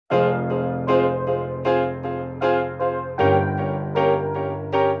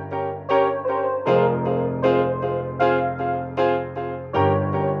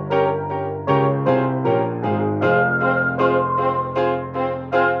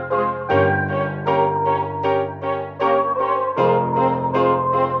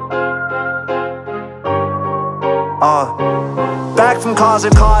protected from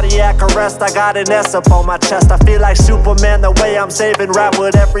causing cardiac arrest. I got an S up on my chest. I feel like Superman the way I'm saving rap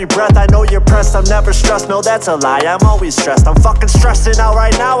with every breath. I know you're pressed, I'm never stressed. No, that's a lie, I'm always stressed. I'm fucking stressing out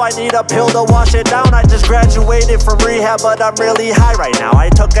right now. I need a pill to wash it down. I just graduated from rehab, but I'm really high right now. I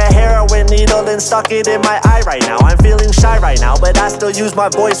took a heroin needle and stuck it in my eye right now. I'm feeling shy right now, but I still use my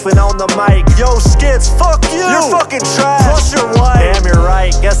voice when on the mic. Yo, sKitz, fuck you! You're fucking trash! Plus you're white! Damn, you're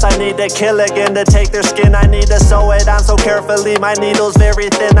right. Guess I need to kill again to take their skin. I need to sew it on so carefully. My needle's very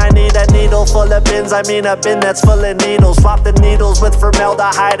thin. I need a needle full of bins. I mean a bin that's full of needles. Swap the needles with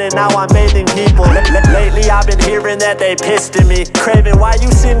formaldehyde and now I'm bathing people. Lately I've been hearing that they pissed at me. Kraven, why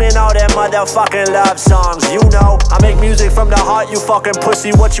you singing all that motherfucking love songs? You know, I make music from the heart, you fucking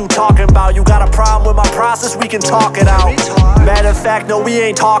pussy. What you talking about? You got a problem with my process? We can talk it out. Matter of fact, no, we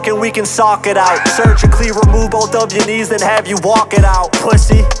ain't talking, we can sock it out. Surgically remove both of your knees, then have you walk it out.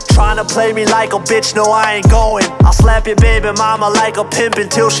 Pussy, trying to play me like a bitch, no I ain't going. I'll slap your baby mama like a pimp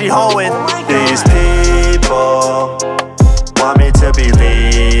until she hoeing. These people want me to be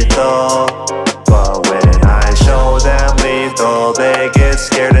lethal, but when I show them lethal, they get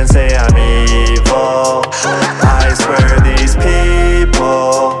scared and say I'm evil. I swear these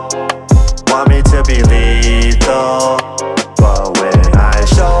people want me to be lethal, but when I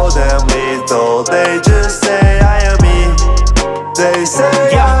show them lethal, they just say I am me. They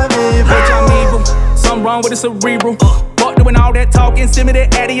say I'm evil. Bitch, I'm evil. Something wrong with the cerebral. Fuck doing all that talking, send me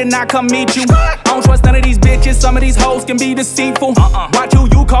that Addy and I come meet you. I don't trust none of these bitches, some of these hoes can be deceitful. Watch who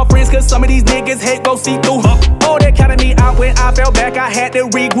you call friends, cause some of these niggas hate go see through. Oh, they counted me out when I fell back, I had to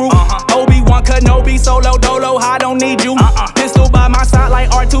regroup. Obi-Wan Kenobi, solo dolo, I don't need you. Pistol by my side like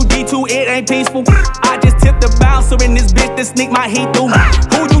R2-D2, it ain't peaceful. I just tipped the bouncer in this bitch to sneak my heat through.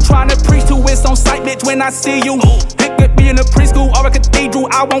 Who you tryna preach to? It's on sight, bitch, when I see you. It could be in a preschool or a cathedral,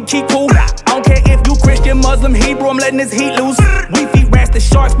 I won't keep cool. I don't care if you Christian, Muslim, Hebrew, I'm letting this heat loose. We feed rats to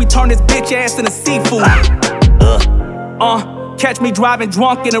sharks, we turn this bitch ass into seafood. Catch me driving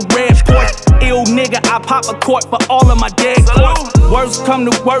drunk in a red Porsche. Ill nigga, I pop a court for all of my dead courts. Worst come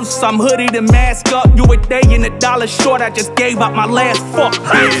to worst, I'm hoodied and mask up. You a day and $1 short, I just gave out my last fuck.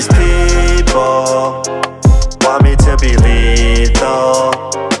 These people want me to be lethal,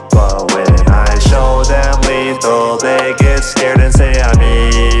 but when I show them lethal, they get scared and say I'm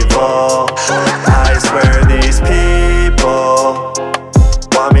evil. I swear these people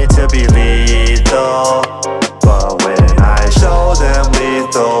want me to be lethal, but when I show them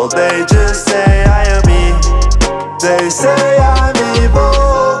lethal, they just say